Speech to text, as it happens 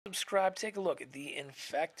subscribe. Take a look at the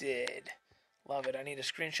infected. Love it. I need a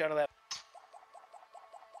screenshot of that.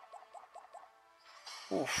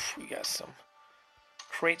 Oof, we got some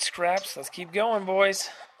crate scraps. Let's keep going, boys.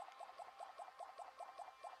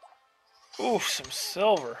 Oof, some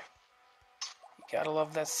silver. You gotta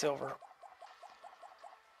love that silver.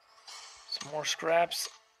 Some more scraps.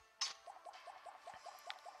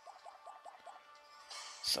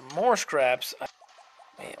 Some more scraps.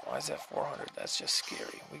 Man, why is that 400? That's just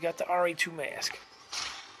scary. We got the RE2 mask.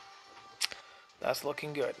 That's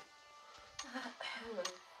looking good.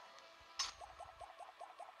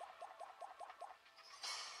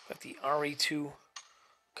 Got the RE2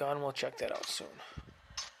 gun. We'll check that out soon.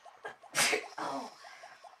 Got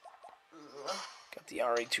the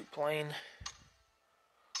RE2 plane.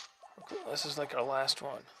 This is like our last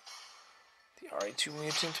one. The RE2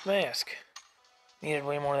 Mutant mask. Needed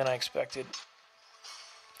way more than I expected.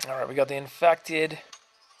 Alright, we got the infected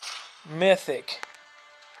Mythic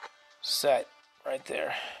set right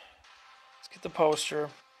there. Let's get the poster.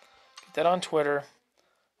 Get that on Twitter.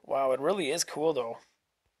 Wow, it really is cool though.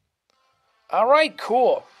 Alright,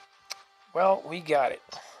 cool. Well, we got it.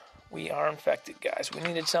 We are infected, guys. We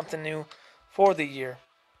needed something new for the year.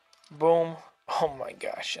 Boom. Oh my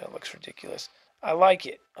gosh, that looks ridiculous. I like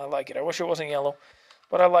it. I like it. I wish it wasn't yellow,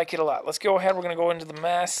 but I like it a lot. Let's go ahead. We're going to go into the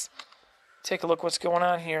mask. Take a look what's going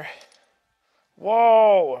on here.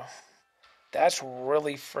 Whoa. That's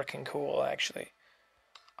really freaking cool, actually.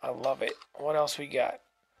 I love it. What else we got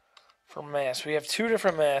for masks? We have two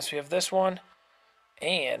different masks. We have this one,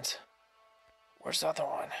 and where's the other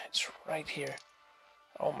one? It's right here.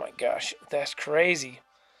 Oh my gosh, that's crazy.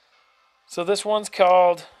 So this one's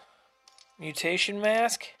called Mutation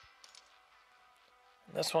Mask.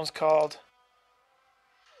 And this one's called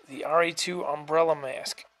the RE2 Umbrella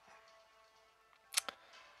Mask.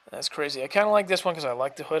 That's crazy. I kind of like this one because I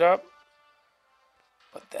like the hood up.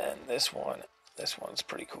 But then this one's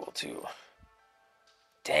pretty cool too.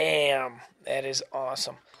 Damn, that is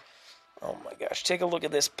awesome. Oh my gosh, take a look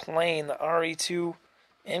at this plane, the RE2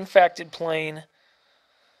 infected plane.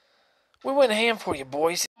 We went ham for you,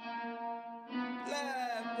 boys.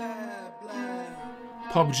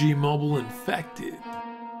 PUBG Mobile infected.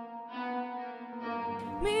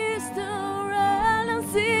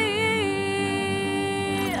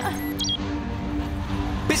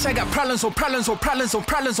 Bitch, I got problems on problems on problems on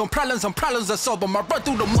problems on problems on problems I solve them. I run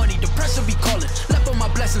through the money, the pressure be calling. Left on my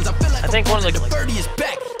blessings, I feel like I'm falling. The birdie is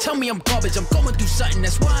back. Tell me I'm garbage, I'm going through something,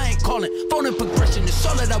 that's why I ain't calling. Phone and progression is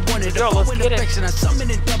all that I wanted. The phone and affection, I summon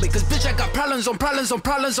and dub it. Cause bitch, I got problems on problems on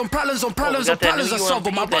problems on problems on problems on problems I solve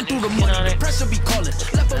them. I run through the money, the pressure be calling.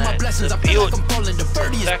 Left on my blessings, I feel like I'm falling. The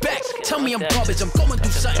birdie is back. Tell me I'm garbage, I'm going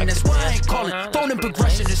through something, that's why I ain't calling. Phone and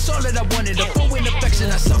progression is all that I wanted. The phone and affection,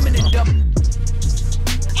 I summon and dub it.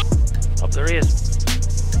 Oh, there he is.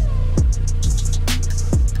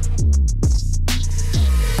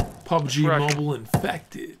 PUBG Mobile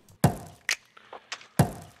infected. Oh,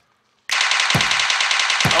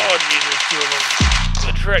 Jesus, two of them.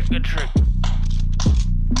 Good trick, good trick.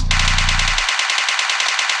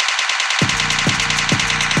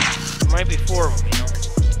 There might be four of them, you know.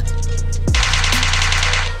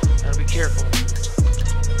 Gotta be careful.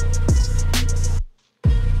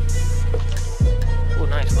 Oh,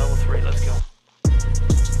 nice, level 3, let's go.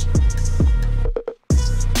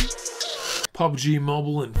 PUBG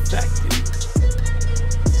Mobile infected.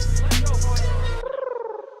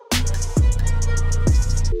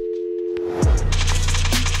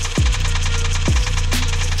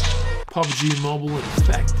 PUBG Mobile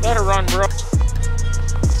infected. Better run, bro.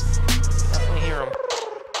 Definitely hear them.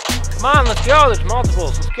 Come on, let's go. There's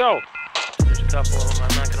multiples. Let's go. There's a couple of them.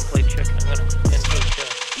 I'm not gonna play chicken. I'm gonna end this show.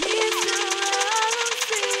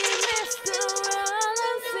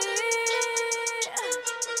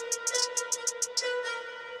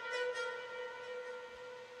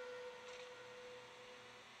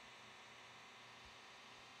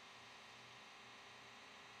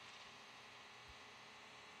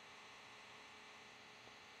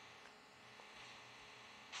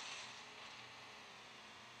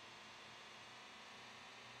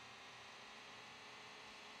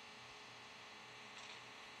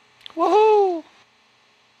 Woohoo!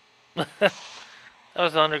 That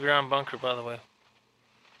was the underground bunker, by the way.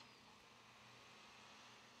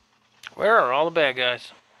 Where are all the bad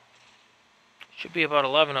guys? Should be about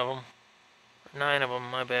 11 of them. Or 9 of them,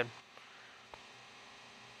 my bad.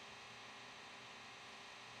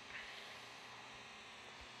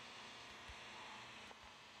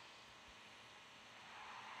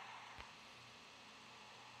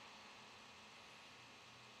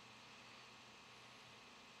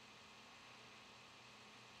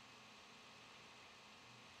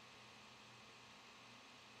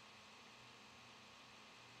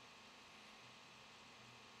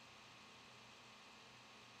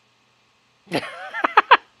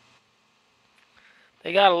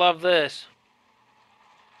 They gotta love this.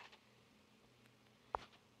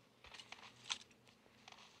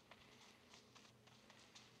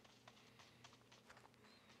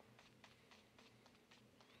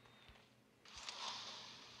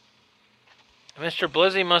 Mr.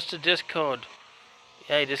 Blizzy must have discoded.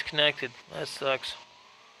 Yeah, he disconnected. That sucks.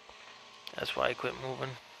 That's why I quit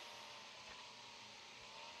moving.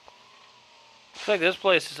 Looks like this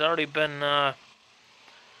place has already been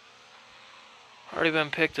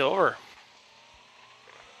picked over.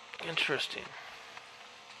 Interesting.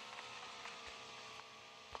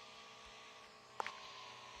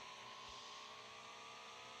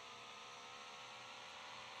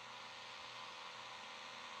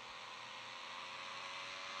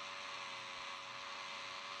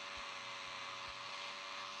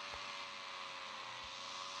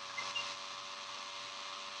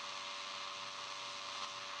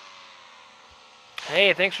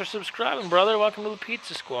 Hey, thanks for subscribing, brother. Welcome to the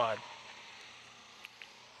Pizza Squad.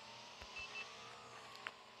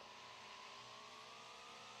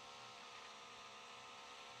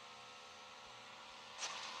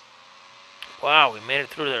 Wow, we made it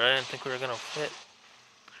through there. I didn't think we were going to fit.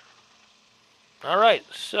 Alright,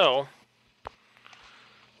 so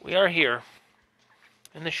we are here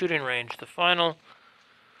in the shooting range. The final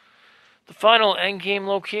end game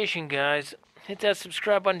location, guys. Hit that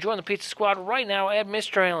subscribe button. Join the Pizza Squad right now at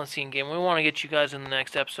Mr. Allen Game. We want to get you guys in the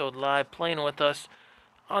next episode live, playing with us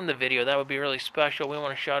on the video. That would be really special. We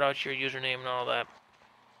want to shout out your username and all that.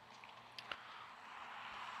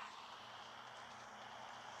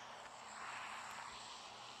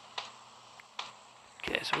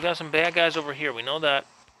 Okay, so we got some bad guys over here. We know that.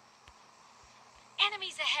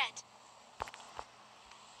 Enemies ahead.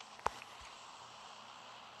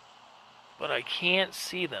 But I can't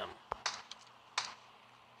see them.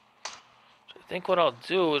 So I think what I'll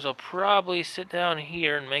do is I'll probably sit down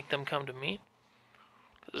here and make them come to me.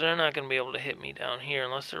 Because they're not going to be able to hit me down here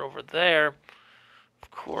unless they're over there.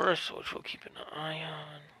 Of course, which we'll keep an eye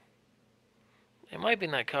on. They might be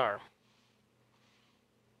in that car.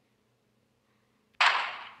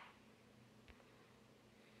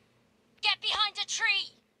 Get behind a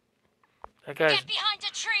tree. That guy's Get behind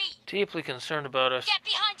a tree. deeply concerned about us. Get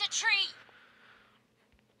behind a tree.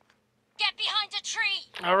 Get behind a tree.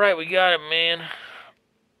 Alright, we got it, man.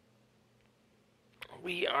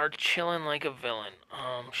 We are chilling like a villain.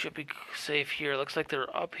 Should be safe here. Looks like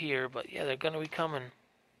they're up here, but yeah, they're gonna be coming.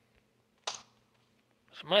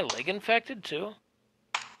 Is my leg infected too?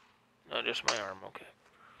 No, just my arm, okay.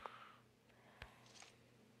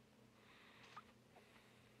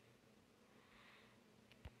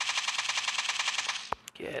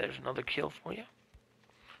 Yeah, there's another kill for you.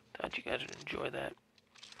 Thought you guys would enjoy that.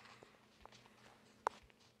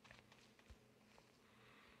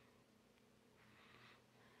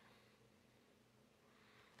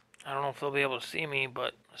 I don't know if they'll be able to see me,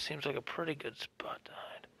 but it seems like a pretty good spot to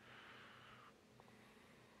hide.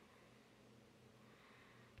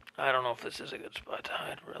 I don't know if this is a good spot to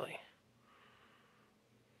hide, really.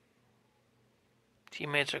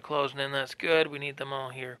 Teammates are closing in, that's good. We need them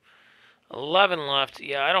all here. 11 left.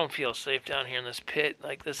 Yeah, I don't feel safe down here in this pit.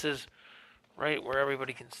 Like, this is right where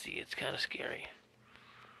everybody can see. It's kind of scary.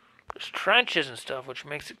 There's trenches and stuff, which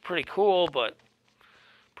makes it pretty cool, but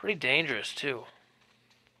pretty dangerous, too.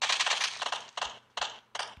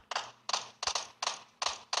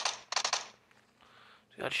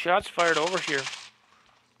 Got shots fired over here.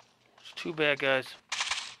 It's two bad guys.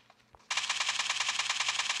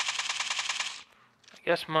 I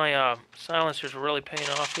guess my silencers are really paying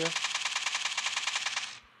off here.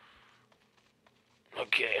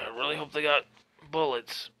 Okay, I really hope they got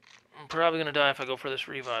bullets. I'm probably going to die if I go for this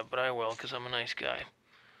revive, but I will because I'm a nice guy.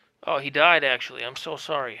 Oh, he died actually. I'm so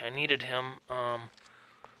sorry. I needed him. I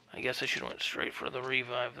guess I should have went straight for the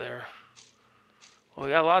revive there. Well,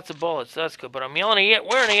 we got lots of bullets, that's good, but I'm wearing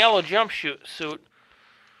a yellow jumpsuit. So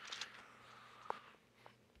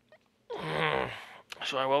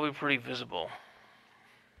I will be pretty visible.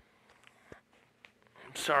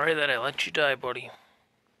 I'm sorry that I let you die, buddy.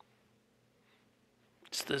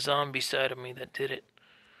 It's the zombie side of me that did it.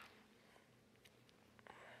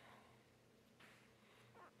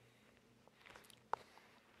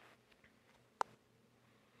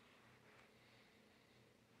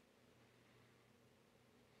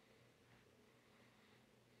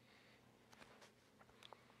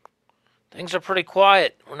 Things are pretty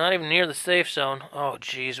quiet. We're not even near the safe zone. Oh,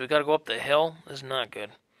 jeez. We gotta go up the hill. This is not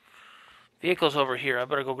good. Vehicle's over here. I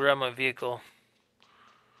better go grab my vehicle.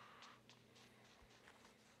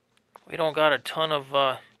 We don't got a ton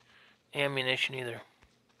of ammunition either.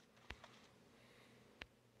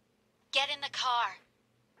 Get in the car.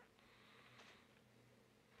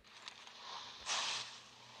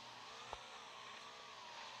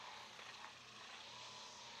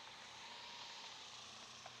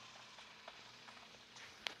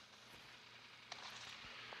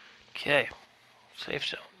 Okay. Safe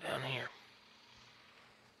zone down here.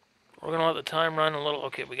 We're going to let the time run a little.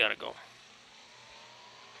 Okay, we got to go.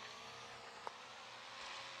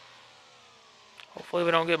 Hopefully we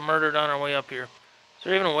don't get murdered on our way up here. Is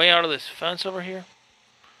there even a way out of this fence over here?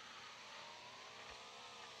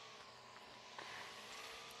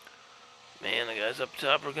 Man, the guys up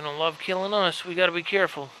top are going to love killing us. We got to be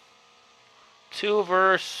careful. 2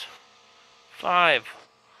 versus 5.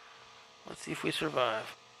 Let's see if we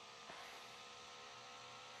survive.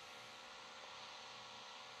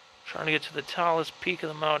 Trying to get to the tallest peak of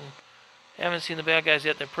the mountain. Haven't seen the bad guys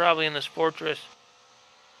yet. They're probably in this fortress.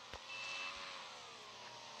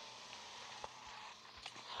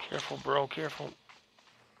 Careful, bro. Careful.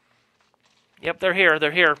 Yep, they're here.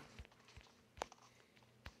 They're here.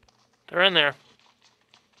 They're in there.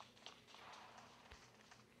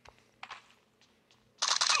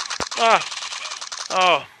 Ah!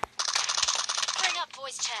 Oh. Bring up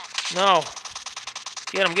voice chat. No.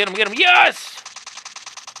 Get him, get him, get him. Yes!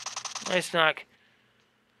 Nice knock.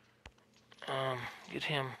 Get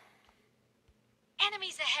him.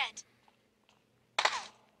 Enemies ahead.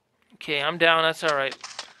 Okay, I'm down. That's all right.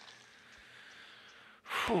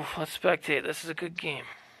 Whew, let's spectate. This is a good game.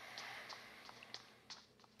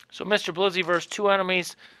 So Mr. Blizzy versus 2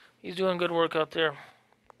 enemies. He's doing good work out there.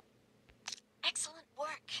 Excellent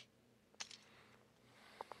work.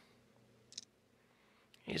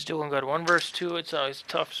 He's doing good. 1 versus 2. It's always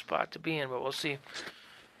a tough spot to be in, but we'll see.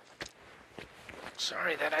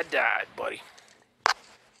 Sorry that I died, buddy.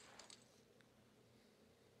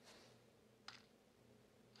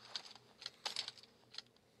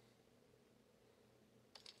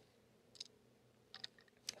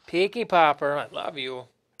 Peaky Popper, I love you.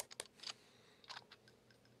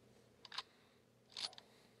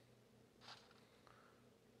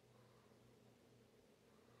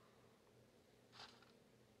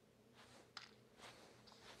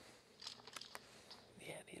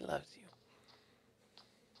 Yeah, he loves you.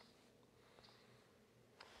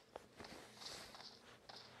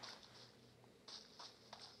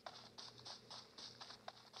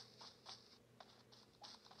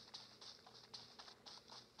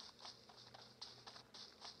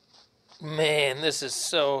 Man, this is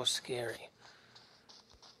so scary.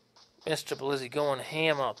 Mr. Blizzy going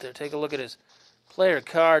ham out there. Take a look at his player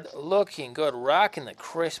card. Looking good. Rocking the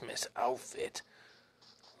Christmas outfit.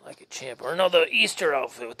 Like a champ. Or no, the Easter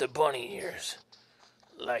outfit with the bunny ears.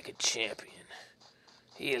 Like a champion.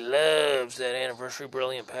 He loves that Anniversary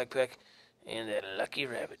Brilliant backpack and that Lucky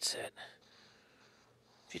Rabbit set.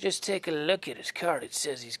 If you just take a look at his card, it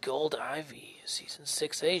says he's Gold Ivy, Season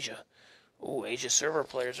 6 Asia. Ooh, Asia server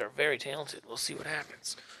players are very talented. We'll see what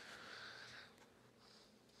happens.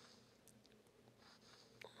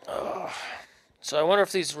 So I wonder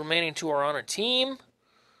if these remaining 2 are on a team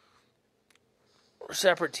or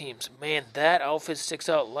separate teams. Man, that outfit sticks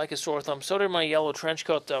out like a sore thumb. So did my yellow trench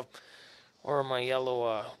coat, though. Or my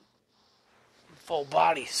yellow full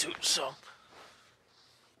body suit. So,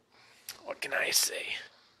 what can I say?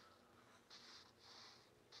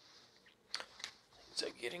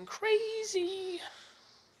 Things are getting crazy.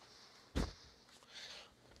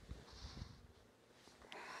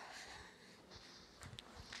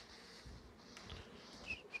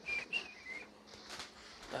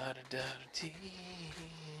 Da-da-da-da-tee.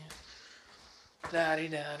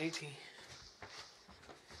 Da-dee-da-dee-tee.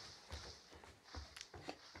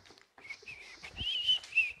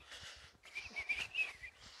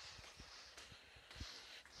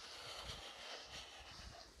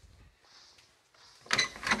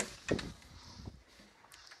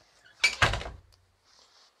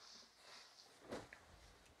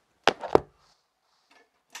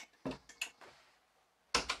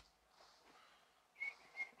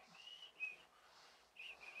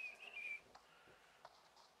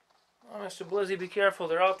 Oh, Mr. Blizzy, be careful.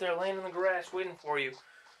 They're out there laying in the grass waiting for you.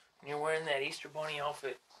 And you're wearing that Easter Bunny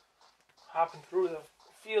outfit. Hopping through the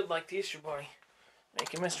field like the Easter Bunny.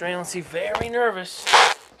 Making Mr. Alency very nervous.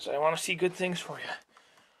 So I want to see good things for you.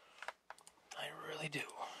 I really do.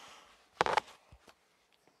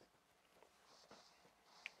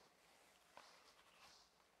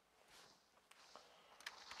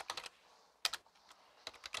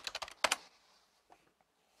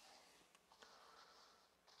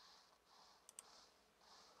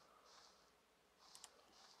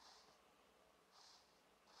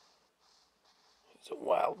 He's a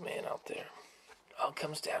wild man out there. All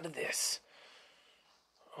comes down to this.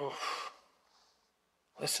 Oof.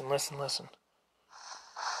 Listen, listen, listen.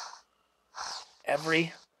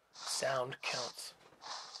 Every sound counts.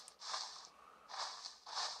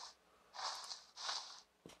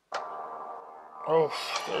 Oh,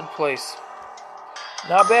 third place.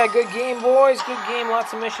 Not bad. Good game, boys. Good game.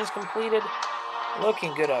 Lots of missions completed.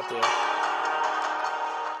 Looking good out there.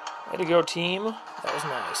 Way to go, team. That was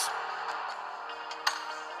nice.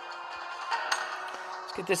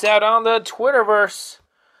 Let's get this out on the Twitterverse.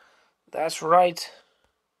 That's right.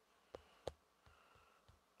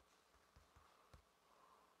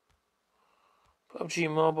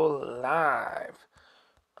 PUBG Mobile live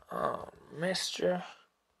on MrAlanC.com.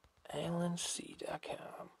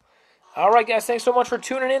 Alright guys, thanks so much for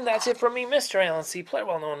tuning in. That's it from me, Mr. Alan C. Player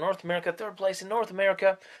well known in North America, third place in North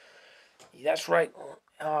America. That's right.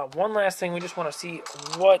 One last thing, we just want to see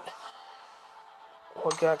what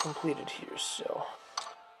got completed here. So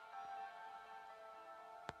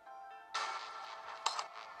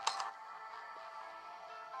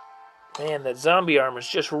man, that zombie armor is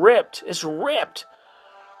just ripped. It's ripped.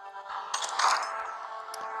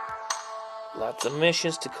 Lots of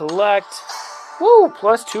missions to collect. Woo,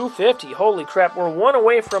 plus 250. Holy crap, we're one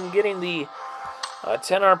away from getting the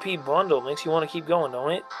 10 RP bundle. Makes you want to keep going,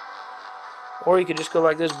 don't it? Or you could just go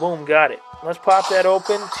like this. Boom, got it. Let's pop that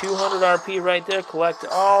open. 200 RP right there. Collect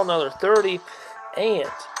all another 30. And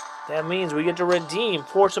that means we get to redeem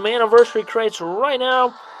for some anniversary crates right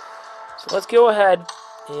now. So let's go ahead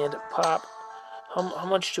and pop. How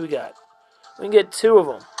much do we got? We can get 2 of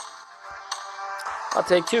them. I'll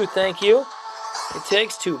take 2, thank you. It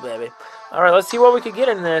takes 2, baby. Alright, let's see what we could get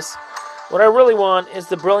in this. What I really want is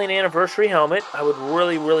the Brilliant Anniversary helmet. I would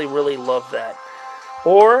really, really, really love that.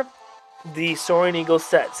 Or the Soaring Eagle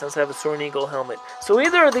set, since I have a Soaring Eagle helmet. So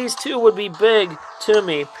either of these 2 would be big to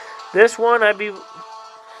me. This one, I don't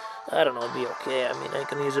know, it'd be okay. I mean, I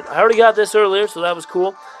can use it. I already got this earlier, so that was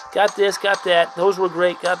cool. Got this, got that. Those were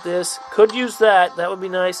great. Got this. Could use that. That would be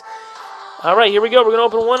nice. Alright, here we go. We're going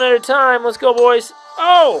to open one at a time. Let's go, boys.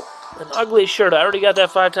 Oh! An ugly shirt. I already got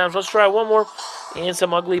that 5 times. Let's try one more. And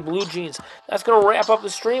some ugly blue jeans. That's going to wrap up the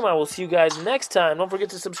stream. I will see you guys next time. Don't forget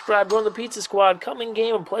to subscribe. Join the Pizza Squad. Come in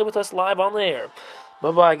game and play with us live on the air.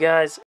 Bye-bye, guys.